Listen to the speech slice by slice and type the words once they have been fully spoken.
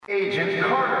Agent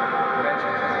Carter.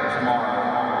 Legends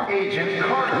tomorrow. Agent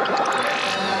Carter.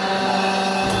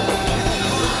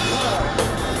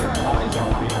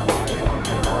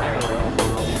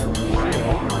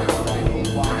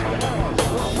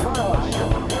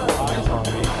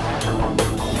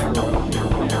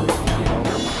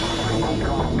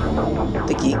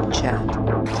 The Geek Chat.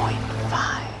 Point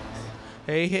 5.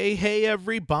 Hey,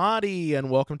 everybody, and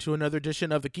welcome to another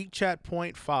edition of the Geek Chat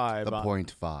Point 5. The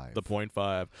Point 5. The Point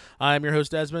 5. I'm your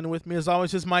host, Desmond. With me, as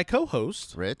always, is my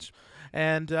co-host, Rich.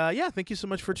 And, thank you so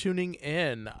much for tuning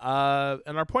in. In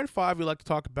our Point 5, we like to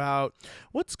talk about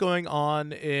what's going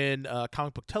on in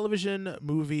comic book television,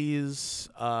 movies,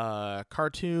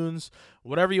 cartoons,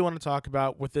 whatever you want to talk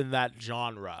about within that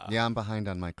genre. Yeah, I'm behind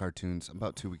on my cartoons. I'm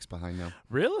about 2 weeks behind now.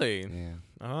 Really? Yeah.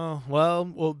 Oh,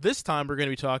 well, this time we're going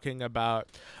to be talking about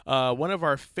one of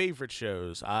our favorite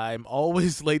shows. I'm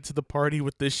always late to the party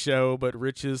with this show, but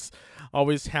Rich is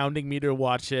always hounding me to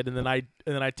watch it, and then I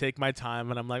take my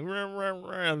time, and I'm like,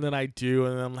 and then I do,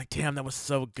 and then I'm like, damn, that was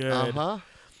so good. Uh-huh.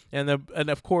 And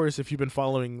of course, if you've been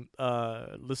following,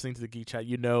 listening to the Geek Chat,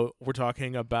 you know we're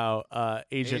talking about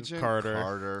Agent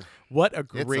Carter. What a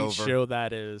great show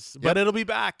that is. Yep. But it'll be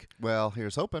back. Well,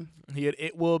 here's hoping.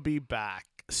 It will be back.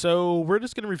 So we're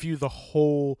just going to review the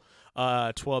whole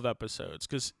 12 episodes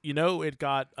because, it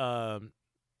got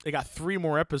 3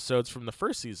 more episodes from the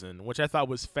first season, which I thought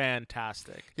was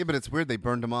fantastic. Yeah, but it's weird they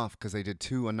burned them off because they did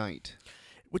 2 a night.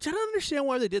 Which I don't understand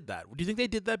why they did that. Do you think they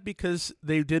did that because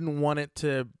they didn't want it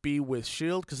to be with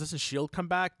S.H.I.E.L.D.? Because doesn't S.H.I.E.L.D. come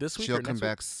back this week S.H.I.E.L.D. or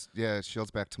next week? Yeah,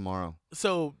 S.H.I.E.L.D.'s back tomorrow.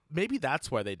 So maybe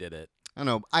that's why they did it. I don't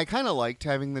know. I kind of liked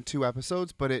having the 2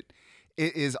 episodes, but it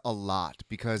is a lot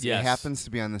because it happens to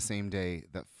be on the same day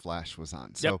that Flash was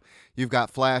on. So You've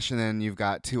got Flash and then you've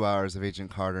got 2 hours of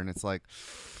Agent Carter, and it's like,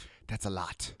 that's a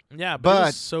lot. Yeah, but it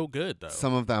was so good, though.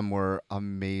 Some of them were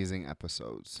amazing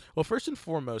episodes. Well, first and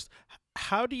foremost,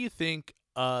 how do you think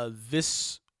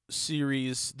this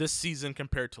season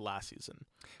compared to last season?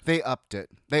 They upped it.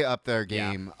 They upped their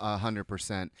game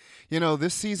 100%.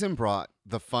 This season brought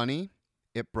the funny.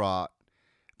 It brought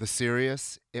the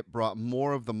serious. It brought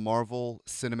more of the Marvel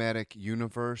Cinematic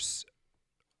Universe.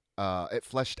 It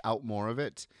fleshed out more of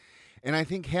it. And I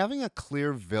think having a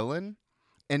clear villain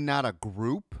and not a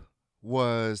group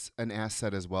was an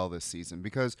asset as well this season.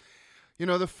 Because,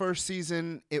 the first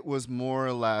season, it was more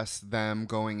or less them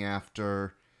going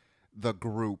after the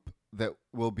group that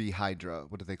will be Hydra.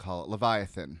 What do they call it?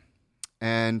 Leviathan.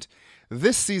 And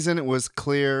this season, it was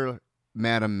clear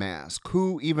Madame Mask,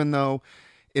 who, even though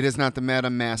it is not the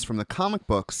Madame Mask from the comic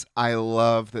books, I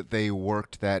love that they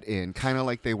worked that in, kind of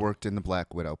like they worked in the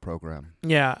Black Widow program.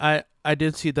 Yeah, I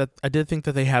did see that. I did think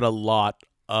that they had a lot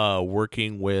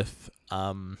working with,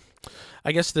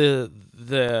 I guess the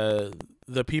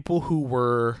people who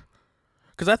were,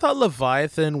 because I thought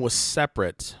Leviathan was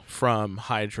separate from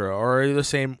Hydra or the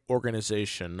same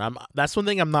organization. That's one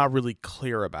thing I'm not really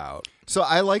clear about. So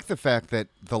I like the fact that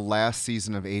the last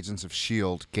season of Agents of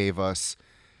S.H.I.E.L.D. gave us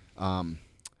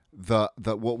the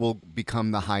what will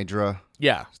become the Hydra.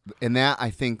 Yeah. And that, I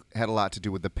think, had a lot to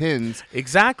do with the pins.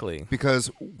 Exactly. Because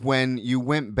when you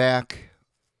went back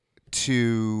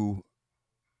to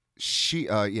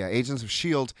Agents of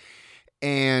S.H.I.E.L.D.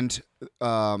 and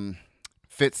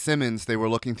Fitzsimmons, they were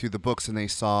looking through the books and they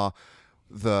saw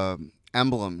the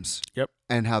emblems. Yep.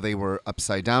 And how they were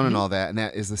upside down and all that. And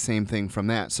that is the same thing from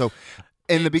that. So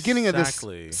in the beginning of this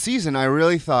season, I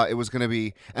really thought it was going to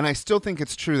be, and I still think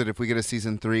it's true that if we get a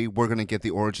season 3, we're going to get the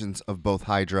origins of both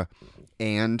Hydra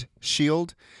and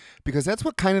S.H.I.E.L.D. because that's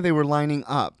what kind of they were lining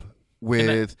up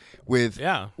with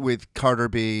Carter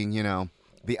being,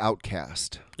 the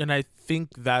outcast. And I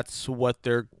think that's what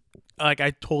they're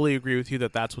I totally agree with you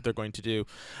that that's what they're going to do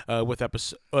with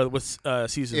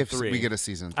season 3. If we get a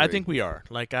season 3. I think we are.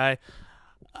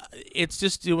 It's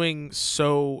just doing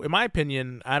so, in my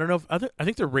opinion, I don't know if I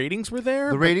think the ratings were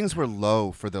there. The ratings were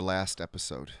low for the last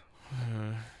episode.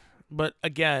 But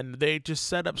again, they just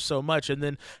set up so much, and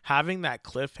then having that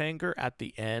cliffhanger at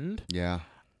the end. Yeah.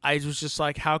 I was just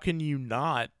like, how can you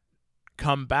not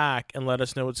come back and let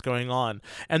us know what's going on?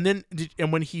 And then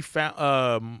when he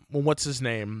found what's his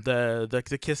name?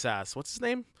 The kiss ass. What's his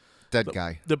name? Dead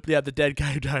guy. The dead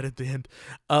guy who died at the end.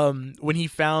 When he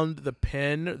found the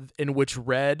pen in which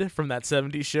read from that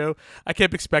 70s show, I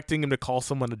kept expecting him to call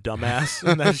someone a dumbass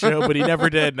in that show, but he never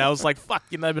did. And I was like, fuck,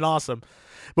 that'd been awesome.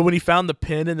 But when he found the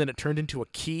pin and then it turned into a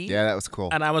key. Yeah, that was cool.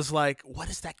 And I was like, what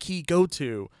does that key go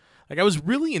to? I was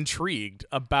really intrigued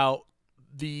about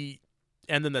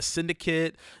and then the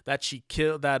syndicate that she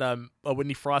killed, that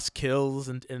Whitney Frost kills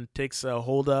and takes a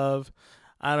hold of.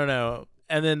 I don't know.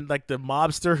 like the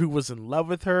mobster who was in love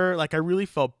with her. Like I really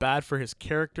felt bad for his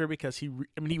character because he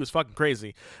was fucking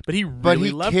crazy, but he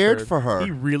really loved cared her. for her.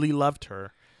 He really loved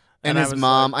her. And I his was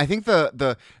mom, like, I think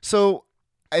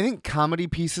I think comedy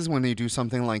pieces, when they do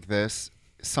something like this,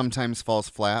 sometimes falls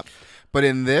flat. But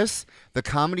in this, the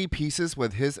comedy pieces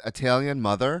with his Italian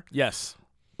mother, yes,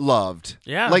 loved.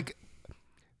 yeah, like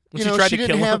when you know, tried she to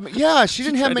didn't kill have him. yeah, she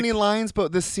didn't have tried to many lines,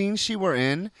 but the scene she were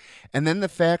in, and then the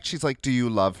fact she's like, "Do you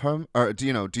love her?" Or do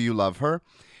you love her?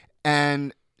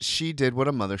 And she did what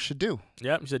a mother should do.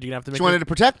 Yep, she said you're gonna have to make. She wanted to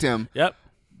protect him. Yep.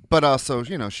 But also,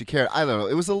 she cared. I don't know.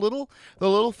 It was the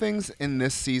little things in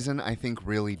this season I think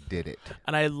really did it.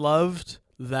 And I loved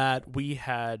that we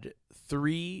had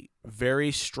 3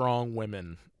 very strong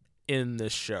women in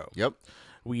this show. Yep.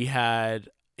 We had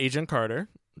Agent Carter,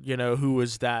 who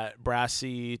was that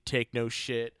brassy, take no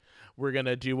shit. We're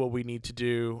gonna do what we need to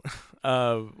do.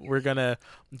 We're gonna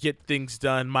get things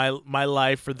done. My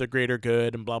life for the greater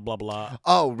good, and blah blah blah.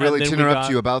 Oh, really? And To then we interrupt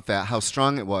got- you about that, how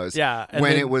strong it was. Yeah, and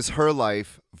when then- it was her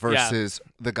life versus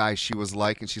the guy she was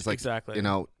like, and she's like, Exactly.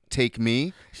 Take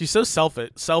me. She's so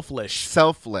selfless.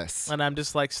 Selfless. And I'm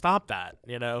just like, stop that.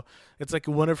 It's like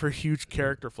one of her huge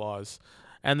character flaws.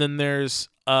 And then there's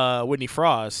Whitney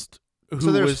Frost, who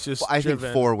So there's, was just I think,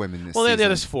 driven. 4 women this Well, season. yeah,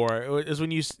 there's 4. It was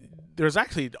when there's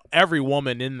actually every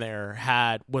woman in there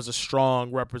was a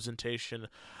strong representation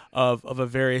of a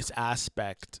various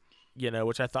aspect,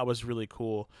 which I thought was really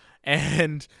cool.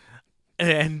 And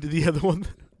the other one.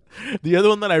 The other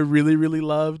one that I really, really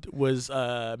loved was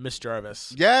Miss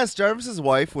Jarvis. Yes, Jarvis's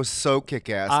wife was so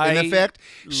kick-ass. And the fact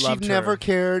she loved never her.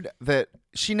 cared that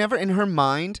she never in her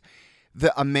mind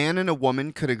that a man and a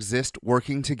woman could exist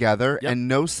working together Yep. and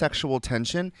no sexual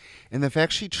tension, and the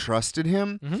fact she trusted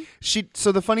him. Mm-hmm.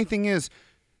 So the funny thing is,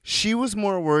 she was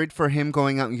more worried for him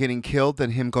going out and getting killed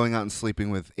than him going out and sleeping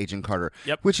with Agent Carter.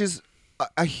 Yep. Which is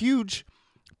a huge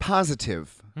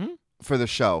positive for the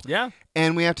show. Yeah.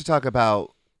 And we have to talk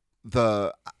about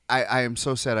I am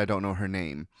so sad I don't know her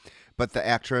name, but the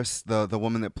actress, the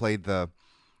woman that played the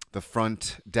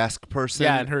front desk person.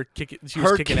 Yeah, and she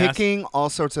was kicking ass.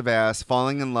 all sorts of ass,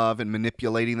 falling in love and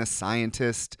manipulating the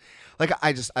scientist. Like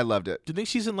I loved it. Do you think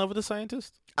she's in love with the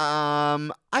scientist? I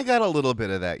got a little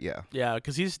bit of that, yeah. Yeah,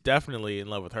 because he's definitely in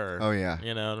love with her. Oh yeah.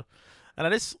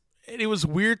 And it was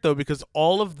weird though because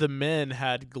all of the men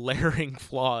had glaring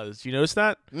flaws. You notice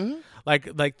that? Mm-hmm.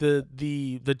 Like the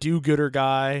do-gooder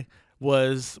guy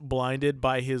was blinded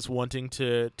by his wanting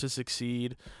to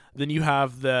succeed. Then you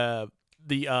have the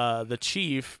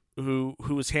chief who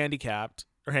was handicapped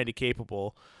or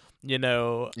handicapable.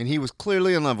 And he was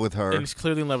clearly in love with her. And he's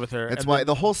clearly in love with her. That's And why then-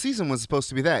 the whole season was supposed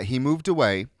to be that. He moved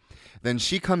away, then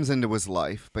she comes into his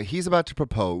life, but he's about to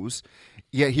propose,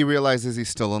 yet he realizes he's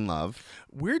still in love.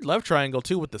 weird love triangle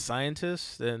too with the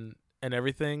scientist and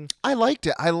everything. I liked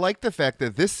it. I liked the fact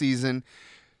that this season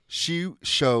she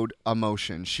showed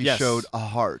emotion. She Yes. showed a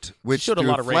heart, which showed a through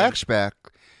lot of range. flashback,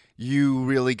 you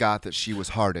really got that she was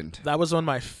hardened. That was one of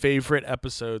my favorite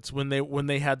episodes when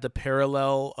they had the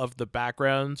parallel of the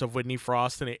backgrounds of Whitney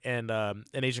Frost and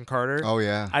Agent Carter. Oh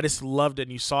yeah, I just loved it.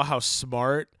 And you saw how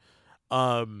smart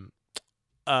Whitney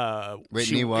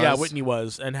was. Yeah, Whitney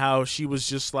was, and how she was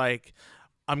just like,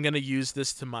 I'm gonna use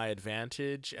this to my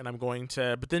advantage, and I'm going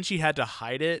to. But then she had to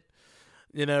hide it,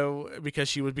 because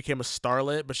she became a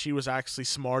starlet. But she was actually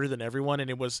smarter than everyone, and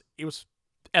it was,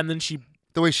 and then she.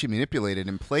 The way she manipulated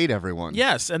and played everyone.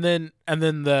 Yes, and then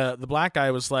the black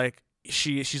guy was like,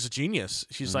 she's a genius.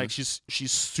 She's like she's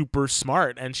super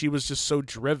smart, and she was just so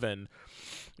driven.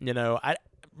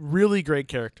 Really great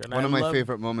character. And One of my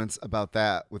favorite moments about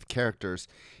that with characters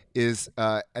is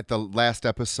at the last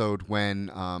episode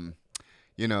when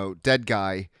Dead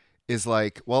Guy is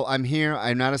like, well, I'm here.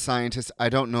 I'm not a scientist. I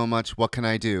don't know much. What can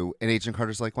I do? And Agent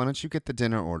Carter's like, why don't you get the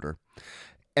dinner order?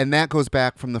 And that goes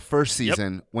back from the first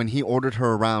season when he ordered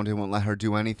her around and won't let her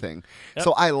do anything. Yep.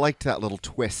 So I liked that little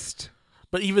twist.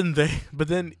 But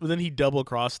then he double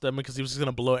crossed them because he was just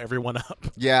gonna blow everyone up.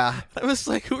 Yeah. I was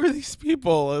like, who are these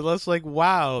people? And I was like,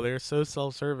 wow, they're so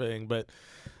self-serving, but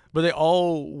they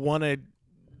all want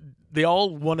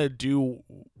to do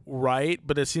right,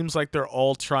 but it seems like they're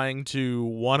all trying to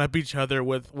one up each other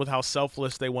with how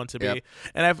selfless they want to be. Yep.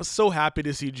 And I was so happy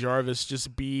to see Jarvis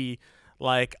just be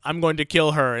like, I'm going to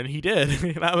kill her, and he did.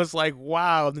 And I was like,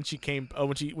 wow. And then she came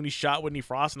when he shot Whitney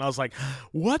Frost, and I was like,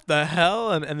 what the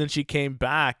hell? And then she came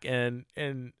back and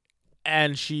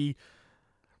she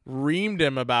reamed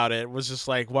him about it. Was just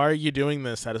like, why are you doing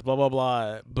this? That is blah blah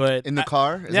blah. But In the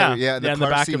car? Is yeah, that, the in the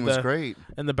car back scene of was the- great.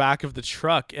 in the back of the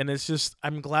truck. And it's just,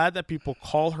 I'm glad that people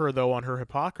call her though on her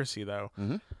hypocrisy though.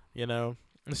 Mhm.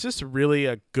 It's just really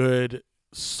a good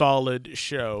solid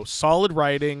show, solid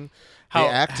writing. How,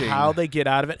 acting. how they get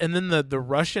out of it, and then the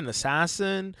Russian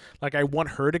assassin. Like, I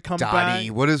want her to come Dottie,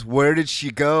 back. where did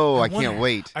she go? I want can't her-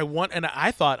 wait. and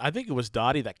I think it was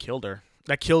Dottie that killed her.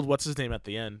 That killed what's his name at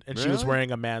the end, and she was Really?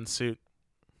 wearing a man's suit.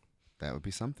 That would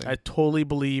be something. I totally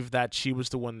believe that she was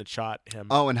the one that shot him.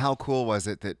 Oh, and how cool was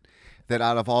it that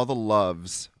out of all the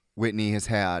loves Whitney has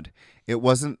had, it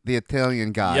wasn't the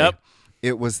Italian guy. Yep.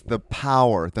 It was the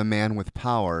power, the man with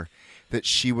power that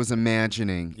she was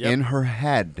imagining Yep. in her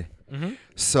head. Mhm.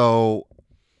 So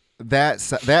that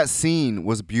scene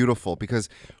was beautiful because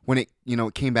when it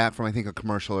came back from, I think, a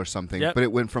commercial or something, Yep. but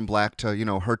it went from black to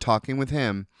her talking with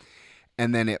him,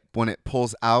 and then when it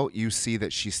pulls out, you see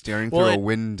that she's staring through a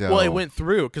window. Well, it went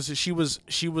through because she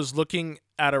was looking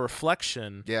at a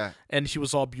reflection. Yeah. And she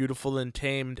was all beautiful and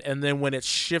tamed. And then when it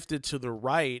shifted to the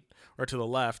right or to the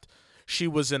left, she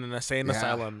was in an insane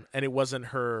asylum, and it wasn't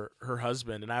her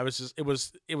husband. And I was just it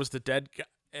was the dead guy.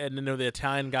 And the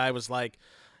Italian guy was like,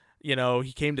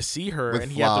 he came to see her, With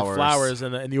and he had the flowers. flowers,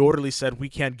 and the orderly said, "We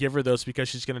can't give her those because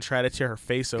she's going to try to tear her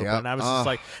face open." Yep. And I was just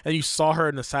like, and you saw her,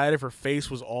 and the side of her face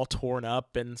was all torn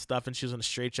up and stuff, and she was in a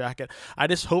straitjacket. I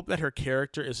just hope that her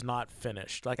character is not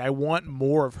finished. Like, I want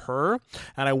more of her,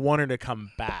 and I want her to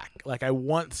come back. Like, I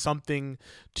want something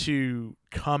to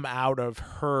come out of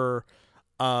her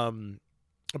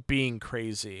being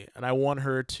crazy, and I want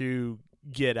her to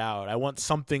get out. I want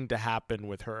something to happen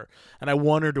with her, and I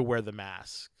want her to wear the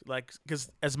mask. Like,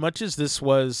 because as much as this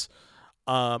was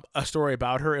a story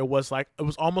about her, it was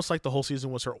almost like the whole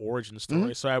season was her origin story.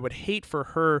 Mm-hmm. So I would hate for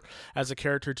her as a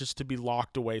character just to be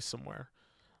locked away somewhere.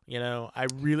 I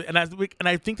really and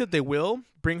I think that they will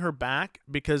bring her back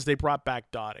because they brought back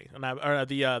Dottie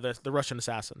the Russian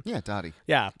assassin. Yeah, Dottie.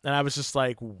 Yeah, and I was just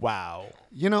like, wow.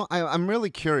 I'm really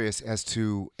curious as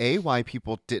to A, why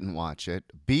people didn't watch it,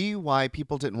 B, why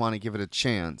people didn't want to give it a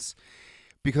chance,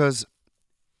 because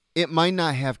it might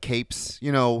not have capes,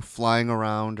 flying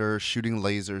around or shooting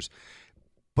lasers,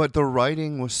 but the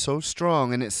writing was so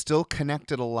strong and it still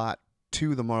connected a lot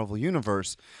to the Marvel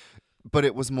Universe, but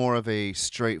it was more of a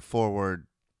straightforward,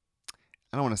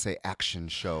 I don't want to say action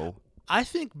show. I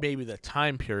think maybe the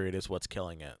time period is what's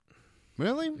killing it.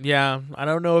 Really? Yeah, I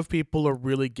don't know if people are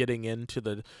really getting into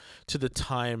the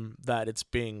time that it's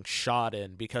being shot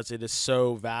in, because it is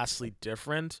so vastly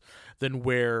different than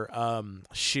where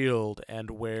Shield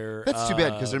and where That's too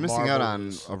bad because they're missing out Marvel on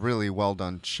is. a really well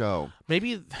done show.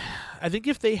 Maybe I think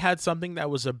if they had something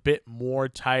that was a bit more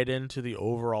tied into the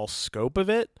overall scope of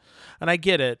it, and I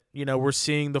get it, we're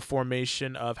seeing the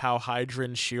formation of how Hydra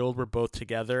and Shield were both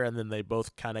together, and then they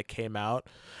both kind of came out,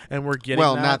 and we're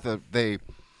getting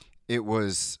It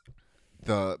was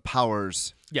the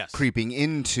powers yes, creeping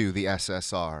into the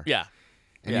SSR. yeah,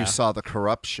 And yeah. you saw the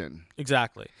corruption.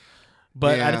 Exactly.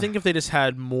 But I Yeah. think if they just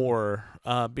had more,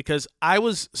 because I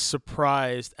was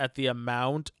surprised at the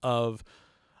amount of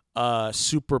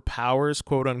superpowers,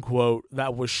 quote unquote,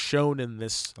 that was shown in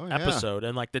this Oh, yeah. episode,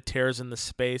 and like the tears in the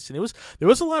space, and there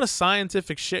was a lot of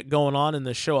scientific shit going on in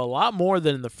this show, a lot more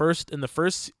than in the first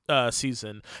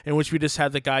season, in which we just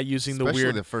had the guy using Especially the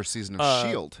weird the first season of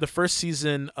S.H.I.E.L.D. The first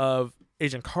season of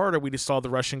Agent Carter, we just saw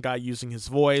the Russian guy using his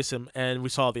voice, and we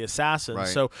saw the assassin. Right.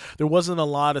 So there wasn't a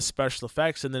lot of special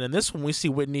effects. And then in this one, we see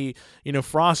Whitney,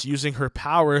 Frost using her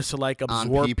powers to like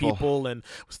absorb people and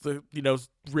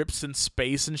rips in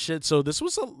space and shit. So this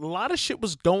was a lot of shit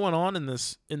was going on in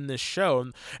this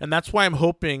show, and that's why I'm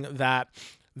hoping that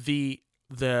the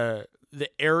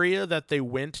area that they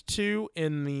went to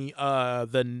in the I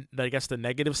guess the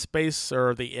negative space,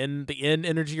 or the in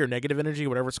energy or negative energy,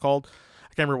 whatever it's called.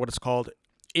 I can't remember what it's called,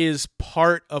 is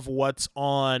part of what's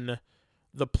on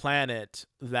the planet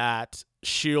that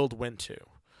S.H.I.E.L.D. went to.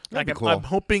 That'd be cool. I'm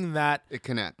hoping that It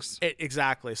connects.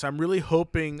 exactly. So I'm really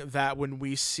hoping that when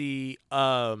we see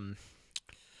oh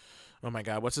my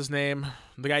god, what's his name?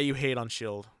 The guy you hate on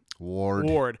S.H.I.E.L.D.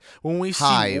 Ward. When we see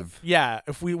Hive.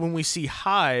 when we see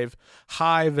Hive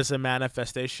is a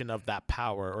manifestation of that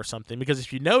power or something. Because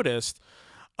if you noticed,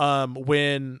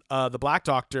 when the Black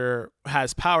Doctor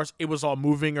has powers, it was all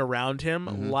moving around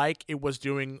him like it was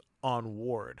doing on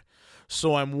Ward.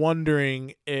 So I'm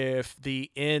wondering if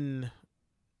I'm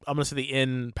gonna say the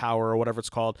in power or whatever it's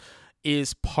called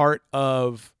is part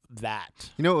of that.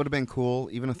 You know what would have been cool?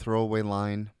 Even a throwaway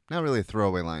line. Not really a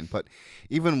throwaway line, but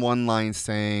even one line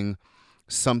saying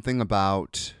something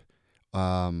about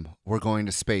we're going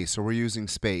to space, or we're using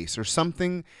space, or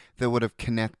something that would have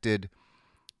connected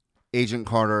Agent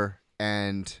Carter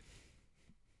and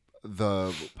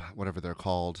the whatever they're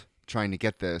called, trying to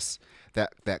get this,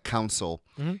 that council.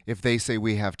 If they say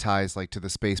we have ties like to the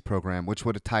space program, which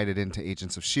would have tied it into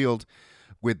Agents of S.H.I.E.L.D.,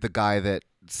 with the guy that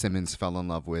Simmons fell in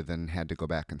love with and had to go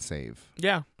back and save.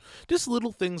 Yeah, just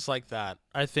little things like that,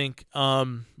 I think.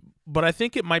 But I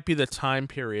think it might be the time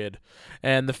period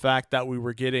and the fact that we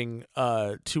were getting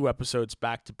 2 episodes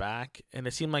back to back, and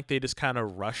it seemed like they just kind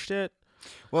of rushed it.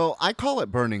 Well, I call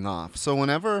it burning off. So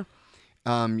whenever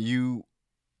we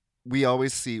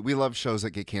love shows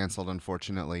that get canceled,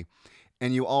 unfortunately.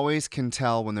 And you always can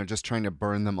tell when they're just trying to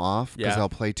burn them off because they'll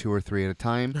play 2 or 3 at a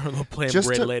time. They'll play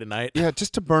them late at night. Yeah,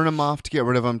 just to burn them off, to get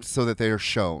rid of them so that they are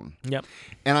shown. Yep.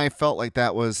 And I felt like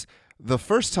that was the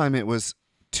first time it was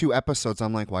 2 episodes.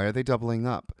 I'm like, why are they doubling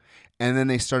up? And then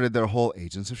they started their whole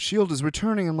Agents of S.H.I.E.L.D. is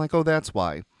returning. I'm like, oh, that's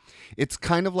why. It's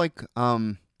kind of like...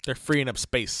 they're freeing up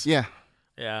space. Yeah.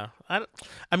 Yeah.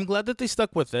 I'm glad that they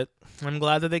stuck with it. I'm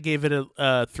glad that they gave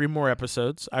it 3 more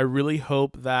episodes. I really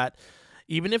hope that...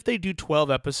 Even if they do 12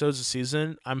 episodes a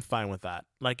season, I'm fine with that.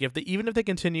 Like even if they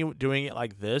continue doing it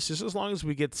like this, just as long as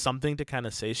we get something to kind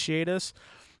of satiate us,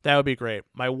 that would be great.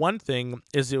 My one thing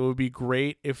is it would be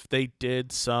great if they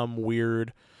did some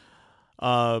weird,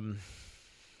 something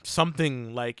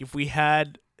like if we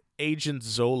had Agent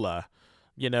Zola,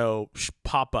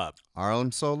 pop up.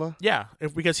 Harlem Sola? Yeah,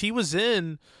 because he was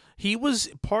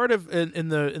part of in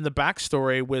the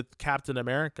backstory with Captain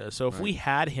America. So if we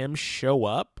had him show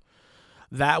up,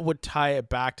 that would tie it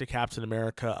back to Captain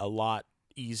America a lot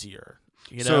easier,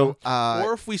 So,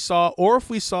 or if we saw one of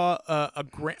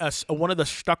the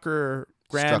Strucker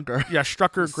grand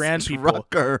people,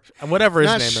 and whatever his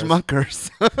not name Schmuckers.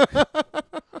 is.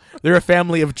 They're a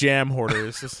family of jam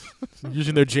hoarders, just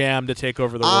using their jam to take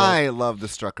over the world. I love the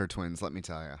Strucker twins. Let me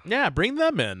tell you. Yeah, bring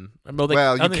them in. I don't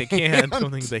think they can.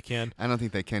 I don't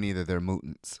think they can either. They're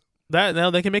mutants.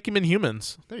 No, they can make him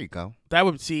Inhumans. There you go. That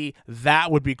would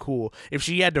be cool. If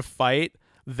she had to fight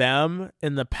them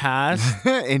in the past,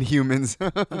 Inhumans,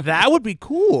 that would be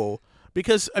cool.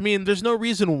 Because there's no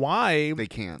reason why they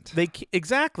can't.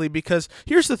 Exactly, because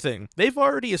here's the thing: they've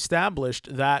already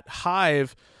established that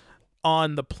Hive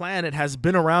on the planet has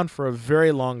been around for a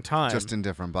very long time, just in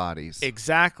different bodies.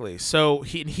 Exactly. So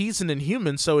he's an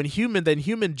Inhuman. So the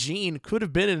Inhuman gene could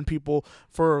have been in people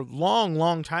for a long,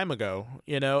 long time ago,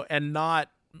 and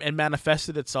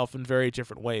manifested itself in very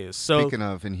different ways. So speaking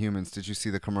of Inhumans, did you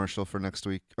see the commercial for next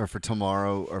week or for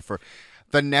tomorrow or for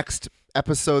the next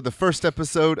episode, the first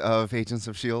episode of Agents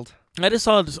of S.H.I.E.L.D.? I just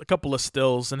saw a couple of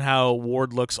stills and how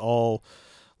Ward looks all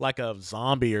like a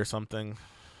zombie or something.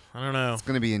 I don't know. It's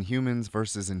going to be Inhumans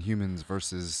versus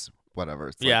whatever.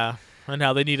 It's and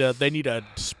how they need a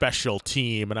special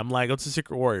team, and I'm like, it's the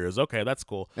Secret Warriors. Okay, that's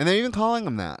cool. And they're even calling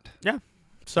them that. Yeah.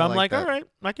 So I'm like, that. all right,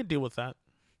 I can deal with that.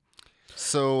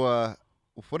 So,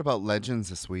 what about Legends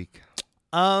this week?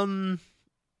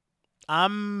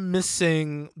 I'm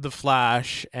missing The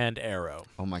Flash and Arrow.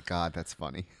 Oh my God, that's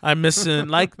funny. I'm missing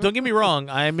don't get me wrong,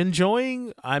 I'm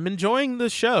enjoying the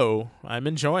show. I'm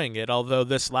enjoying it, although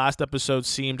this last episode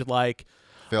seemed like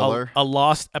filler. A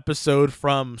lost episode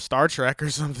from Star Trek or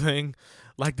something.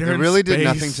 Like it really did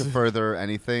nothing to further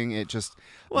anything. It just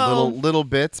little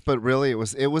bits, but really it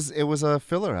was a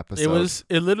filler episode.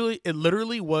 It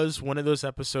literally was one of those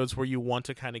episodes where you want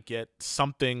to kind of get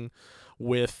something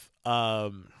with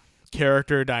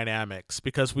character dynamics,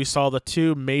 because we saw the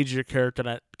 2 major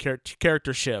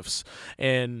character shifts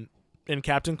in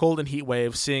Captain Cold and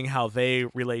Heatwave, seeing how they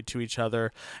relate to each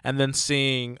other, and then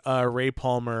seeing Ray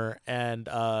Palmer and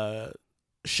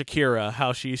Shakira,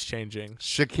 how she's changing.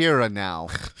 Shakira now.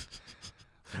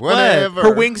 Whatever.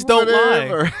 Her wings don't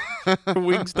lie. Her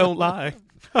wings don't lie.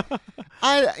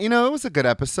 It was a good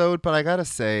episode, but I gotta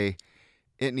say,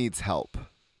 it needs help.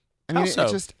 I mean,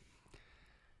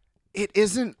 it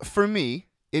isn't for me.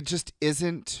 It just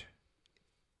isn't.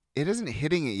 It isn't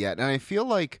hitting it yet, and I feel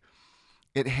like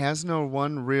it has no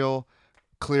one real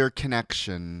clear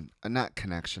connection. Not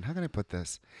connection. How can I put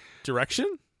this?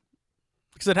 Direction?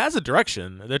 Because it has a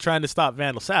direction. They're trying to stop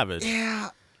Vandal Savage. Yeah,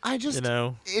 I just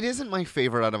it isn't my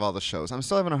favorite out of all the shows. I'm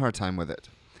still having a hard time with it,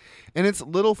 and it's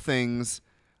little things.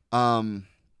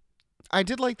 I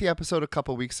did like the episode a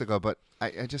couple weeks ago, but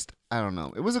I don't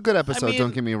know. It was a good episode.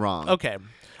 Don't get me wrong. Okay.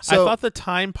 So, I thought the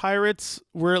Time Pirates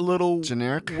were a little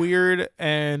generic, weird,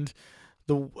 and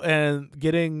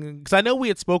getting, because I know we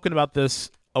had spoken about this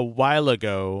a while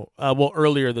ago,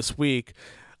 earlier this week,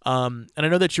 and I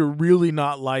know that you're really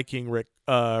not liking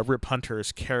Rip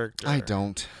Hunter's character. I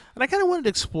don't, and I kind of wanted to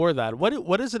explore that.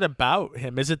 What is it about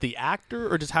him? Is it the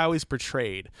actor or just how he's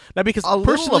portrayed? Now, because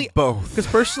personally, both. Because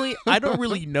personally, I don't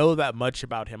really know that much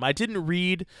about him. I didn't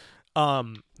read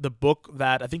the book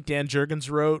that I think Dan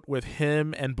Jurgens wrote with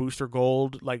him and Booster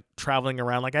Gold, like traveling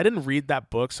around. Like, I didn't read that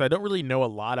book, so I don't really know a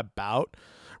lot about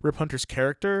Rip Hunter's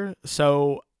character.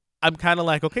 So I'm kind of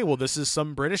like, okay, well, this is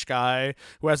some British guy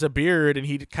who has a beard and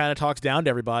he kind of talks down to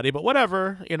everybody, but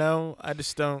whatever, I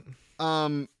just don't.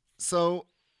 So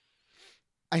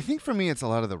I think for me, it's a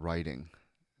lot of the writing.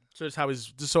 So it's how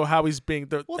he's being,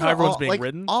 Well, how everyone's all, being like,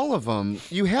 written. All of them.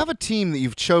 You have a team that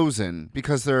you've chosen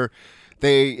because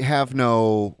they have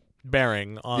no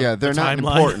Bearing on they're the not timeline.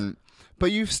 important.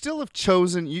 But you still have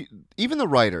chosen even the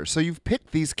writer. So you've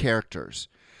picked these characters.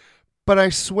 But I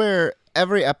swear,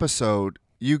 every episode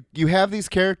you have these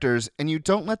characters and you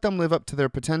don't let them live up to their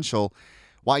potential.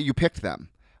 Why you picked them?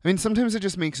 I mean, sometimes it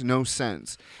just makes no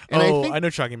sense. And I I know think what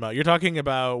you're talking about. You're talking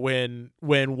about when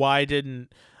why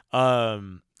didn't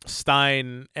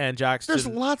Stein and Jackson there's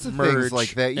lots of merge things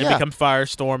like that. and Yeah, become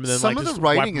Firestorm, and then some like of just the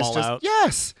wipe writing them is all just out.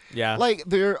 yes. Yeah, Like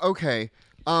they're okay.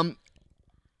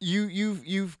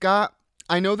 You've got.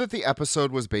 I know that the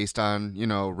episode was based on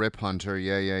Rip Hunter,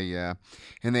 yeah,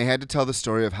 and they had to tell the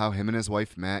story of how him and his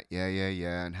wife met, yeah,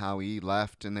 and how he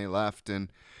left and they left, and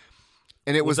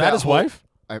it was that his wife?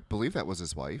 I believe that was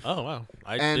his wife. Oh wow,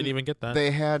 I And didn't even get that.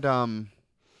 They had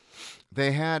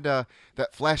that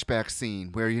flashback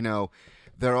scene where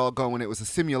they're all going. It was a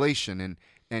simulation,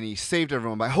 and he saved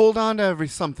everyone by hold on to every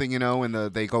something, and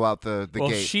they go out the well,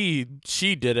 gate.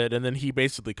 she did it, and then he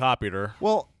basically copied her.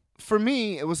 Well, for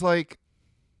me, it was like,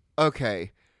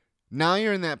 okay, now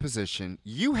you're in that position.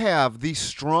 You have the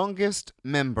strongest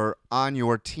member on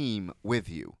your team with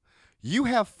you. You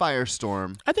have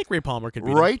Firestorm I think Ray Palmer could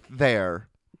be right there.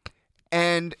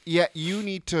 And yet you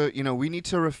need to, we need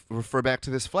to refer back to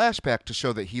this flashback to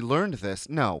show that he learned this.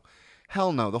 No.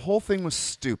 Hell no. The whole thing was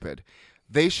stupid.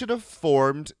 They should have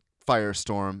formed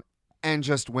Firestorm and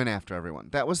just went after everyone.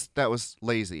 That was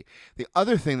lazy. The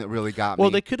other thing that really got me.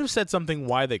 Well, they could have said something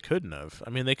why they couldn't have. I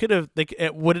mean, they could have.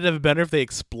 Would it have been better if they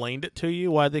explained it to you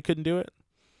why they couldn't do it?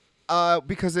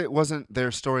 Because it wasn't their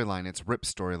storyline. It's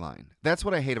Rip's storyline. That's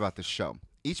what I hate about this show.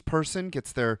 Each person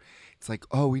gets their. It's like,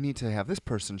 oh, we need to have this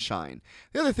person shine.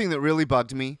 The other thing that really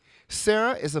bugged me,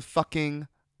 Sarah is a fucking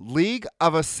League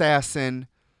of Assassin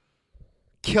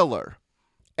killer.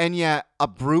 And yet a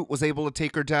brute was able to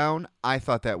take her down. I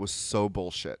thought that was so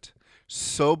bullshit.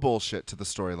 So bullshit to the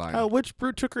storyline. Oh, which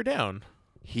brute took her down?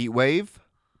 Heatwave.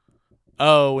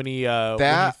 Oh, when he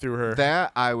threw her.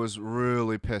 That I was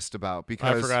really pissed about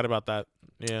because I forgot about that.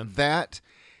 Yeah.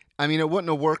 I mean, it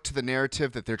wouldn't have worked to the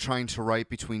narrative that they're trying to write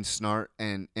between Snart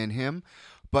and him,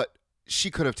 but she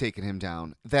could have taken him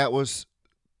down. That was,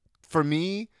 for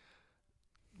me,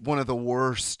 one of the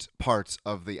worst parts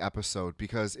of the episode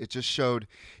because it just showed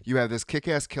you have this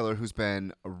kick-ass killer who's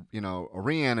been,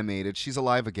 reanimated. She's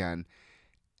alive again.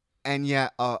 And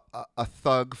yet a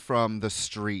thug from the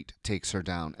street takes her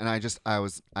down. And I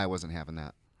wasn't having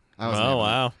that. Oh,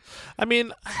 wow. I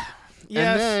mean,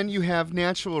 yes. And then you have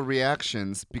natural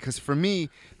reactions because for me,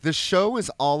 the show is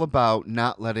all about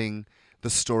not letting the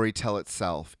story tell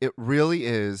itself. It really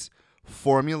is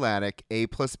formulatic, A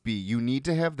plus B. You need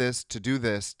to have this to do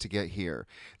this to get here.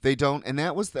 They don't, and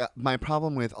that was my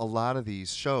problem with a lot of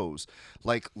these shows.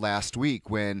 Like last week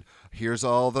when here's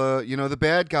all the, the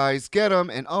bad guys, get them,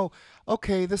 and oh,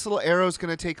 okay, this little arrow's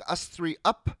going to take us three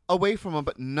up away from them,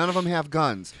 but none of them have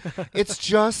guns. It's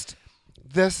just,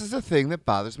 this is the thing that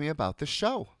bothers me about the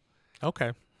show.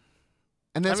 Okay.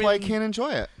 And that's why I can't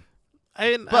enjoy it.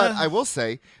 But I will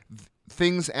say,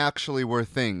 things actually were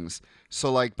things. So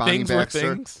like Bonnie things Baxter.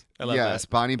 Were things? I love yes, that.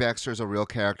 Bonnie Baxter is a real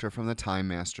character from the Time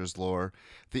Masters lore.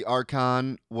 The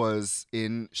Archon was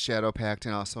in Shadow Pact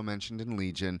and also mentioned in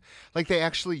Legion. Like they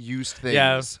actually used things.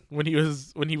 Yeah, when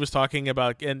he was talking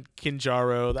about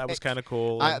Kinjaro, that was kind of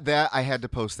cool. I had to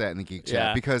post that in the Geek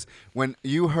Chat because when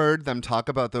you heard them talk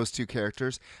about those two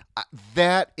characters,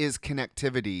 that is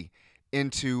connectivity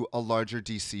into a larger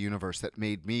DC universe that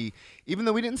made me, even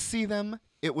though we didn't see them,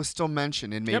 it was still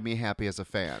mentioned and made me happy as a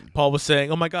fan. Paul was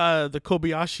saying, "Oh my God, the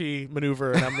Kobayashi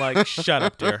maneuver," and I'm like, "Shut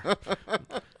up, dear."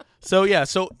 So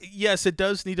yes, it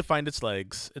does need to find its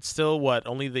legs. It's still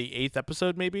only the 8th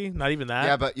episode, maybe not even that.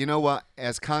 Yeah, but you know what?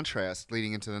 As contrast,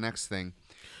 leading into the next thing,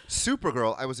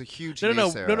 Supergirl, I was a huge No.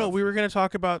 naysayer. We were going to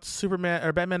talk about Superman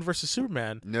or Batman versus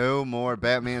Superman. No more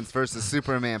Batman's versus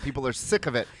Superman. People are sick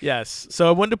of it. Yes. So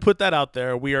I wanted to put that out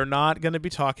there. We are not going to be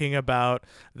talking about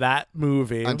that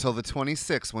movie until the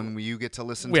 26th when you get to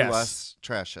listen to us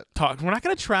trash it. We're not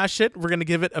going to trash it. We're going to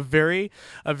give it a very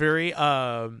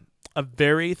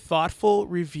thoughtful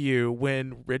review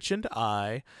when Rich and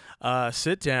I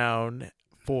sit down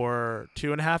for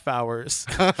 2.5 hours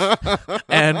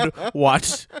and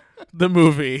watch the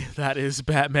movie that is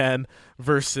Batman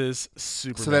versus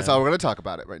Superman. So that's all we're going to talk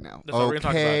about it right now. That's all we're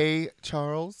gonna talk about.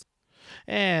 Charles?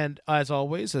 And as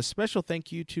always, a special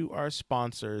thank you to our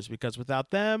sponsors, because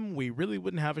without them, we really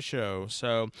wouldn't have a show.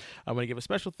 So I want to give a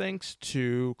special thanks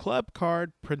to Club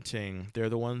Card Printing. They're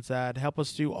the ones that help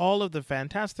us do all of the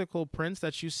fantastical prints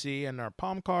that you see in our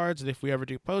palm cards. And if we ever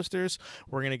do posters,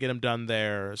 we're going to get them done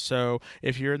there. So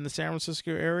if you're in the San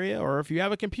Francisco area, or if you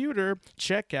have a computer,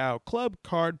 check out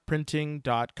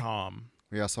clubcardprinting.com.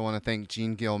 We also want to thank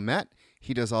Gene Gilmet.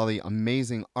 He does all the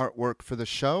amazing artwork for the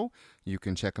show. You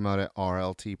can check him out at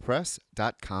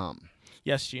rltpress.com.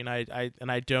 Yes, Gene,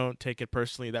 I don't take it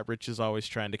personally that Rich is always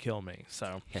trying to kill me.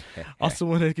 So also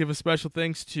want to give a special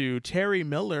thanks to Terry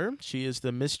Miller. She is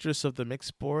the mistress of the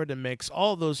mix board and makes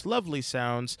all those lovely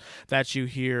sounds that you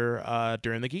hear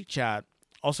during the Geek Chat.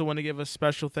 Also want to give a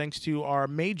special thanks to our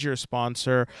major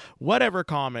sponsor, Whatever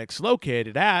Comics,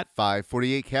 located at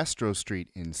 548 Castro Street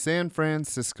in San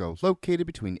Francisco, located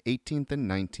between 18th and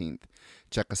 19th.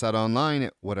 Check us out online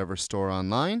at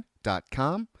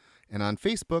whateverstoreonline.com and on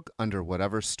Facebook under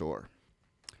Whatever Store.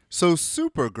 So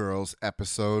Supergirl's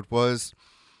episode was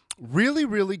really,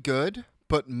 really good,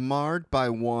 but marred by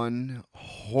one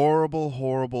horrible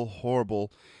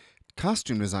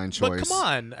costume design choice. But come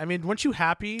on. I mean, weren't you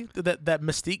happy that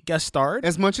Mystique guest starred?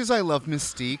 As much as I love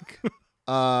Mystique,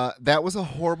 that was a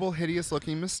horrible,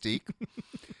 hideous-looking Mystique.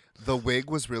 The wig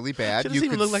was really bad. She doesn't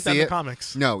even look like that in the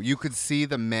comics. No, you could see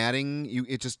the matting.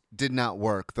 It just did not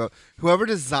work. Whoever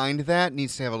designed that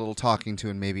needs to have a little talking to,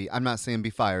 and maybe, I'm not saying be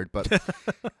fired, but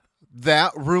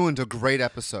that ruined a great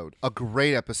episode. A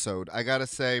great episode. I got to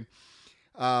say,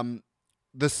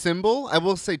 the symbol, I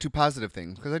will say two positive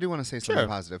things, because I do want to say something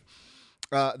positive.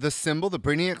 The symbol, the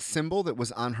Brainiac symbol that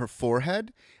was on her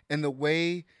forehead, and the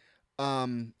way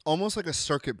almost like a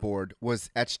circuit board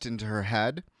was etched into her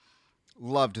head.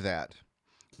 Loved that,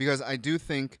 because I do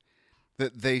think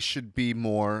that they should be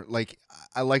more like,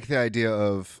 I like the idea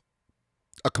of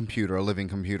a computer, a living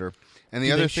computer. And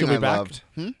the other thing I loved.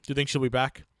 Do you think she'll be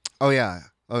back? Oh yeah.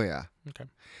 Okay.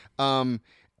 And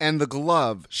the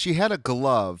glove, she had a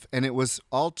glove, and it was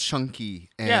all chunky.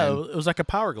 And yeah, it was like a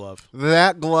power glove.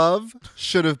 That glove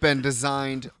should have been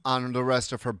designed on the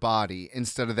rest of her body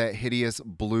instead of that hideous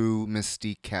blue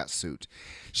Mystique catsuit.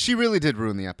 She really did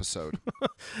ruin the episode.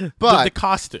 But the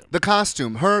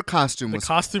costume. Her costume was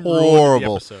horrible. Ruined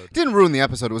the episode. Didn't ruin the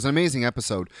episode. It was an amazing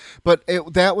episode. But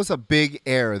that was a big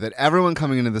error that everyone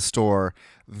coming into the store,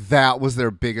 that was their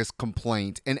biggest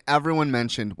complaint. And everyone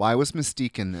mentioned, why was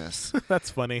Mystique in this? That's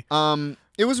funny.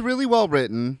 It was really well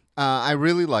written. I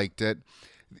really liked it.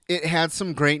 It had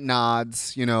some great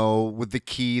nods, with the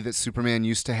key that Superman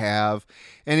used to have.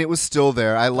 And it was still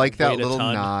there. I like that little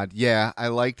nod. Yeah, I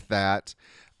liked that.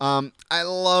 I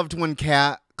loved when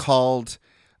Kat called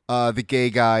the gay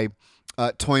guy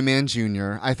Toyman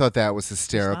Jr. I thought that was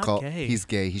hysterical. He's not gay. He's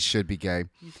gay. He should be gay.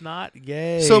 He's not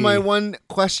gay. So my one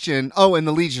question, and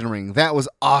the Legion ring. That was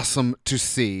awesome to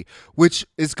see, which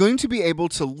is going to be able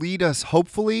to lead us,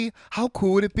 hopefully. How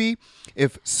cool would it be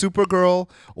if Supergirl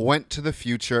went to the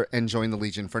future and joined the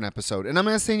Legion for an episode? And I'm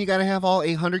not saying you got to have all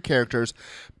 800 characters,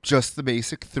 just the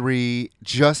basic 3,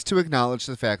 just to acknowledge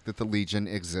the fact that the Legion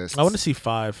exists. I want to see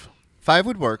 5. 5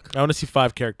 would work. I want to see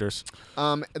 5 characters.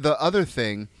 The other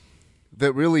thing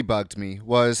that really bugged me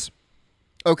was,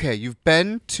 okay, you've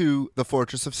been to the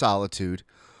Fortress of Solitude,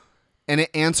 and it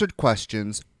answered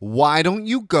questions. Why don't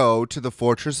you go to the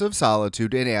Fortress of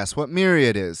Solitude and ask what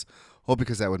Myriad is? Well,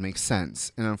 because that would make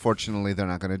sense. And unfortunately, they're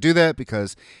not going to do that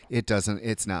because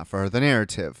it's not for the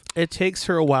narrative. It takes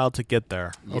her a while to get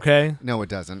there, okay? No, it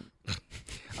doesn't.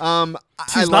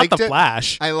 She's not the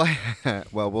Flash.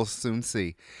 Well, we'll soon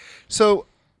see. So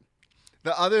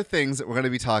the other things that we're going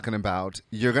to be talking about,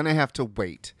 you're going to have to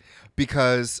wait,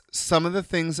 because some of the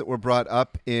things that were brought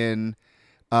up in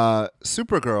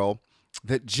Supergirl,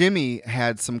 that Jimmy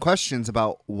had some questions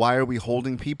about, why are we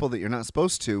holding people that you're not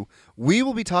supposed to, we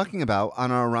will be talking about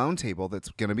on our roundtable that's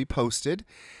going to be posted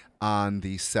on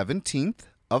the 17th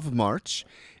of March.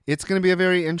 It's going to be a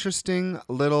very interesting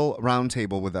little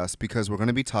roundtable with us, because we're going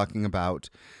to be talking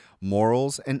about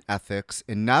morals and ethics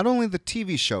in not only the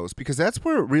TV shows, because that's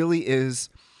where it really is.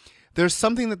 There's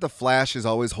something that the Flash is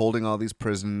always holding all these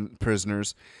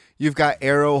prisoners. You've got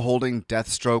Arrow holding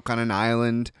Deathstroke on an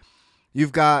island.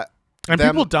 You've got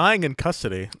people dying in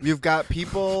custody. You've got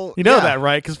people... You know that,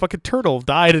 right? Because fucking Turtle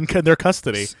died in their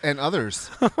custody. And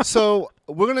others. So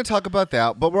we're going to talk about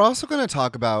that, but we're also going to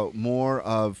talk about more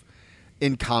of,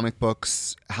 in comic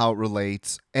books, how it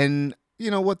relates, and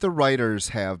what the writers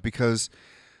have, because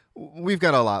we've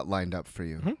got a lot lined up for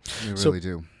you. We really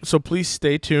do. So please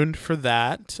stay tuned for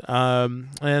that.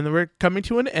 And we're coming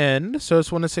to an end. So I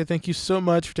just want to say thank you so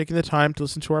much for taking the time to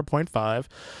listen to our Point 5.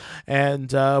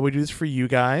 And we do this for you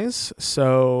guys.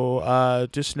 So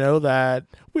just know that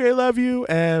we love you.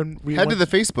 And we head to the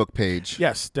Facebook page.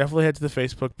 Yes, definitely head to the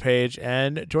Facebook page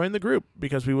and join the group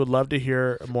because we would love to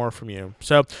hear more from you.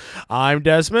 So I'm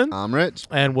Desmond. I'm Rich.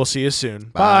 And we'll see you soon.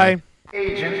 Bye.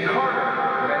 Agent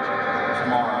Carter. Legends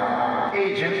tomorrow.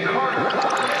 Agent Carter.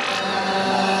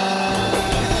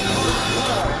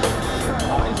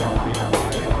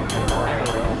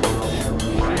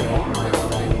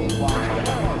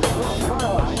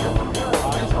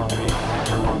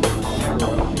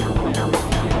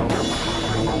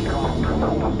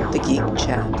 The Geek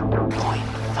Chat.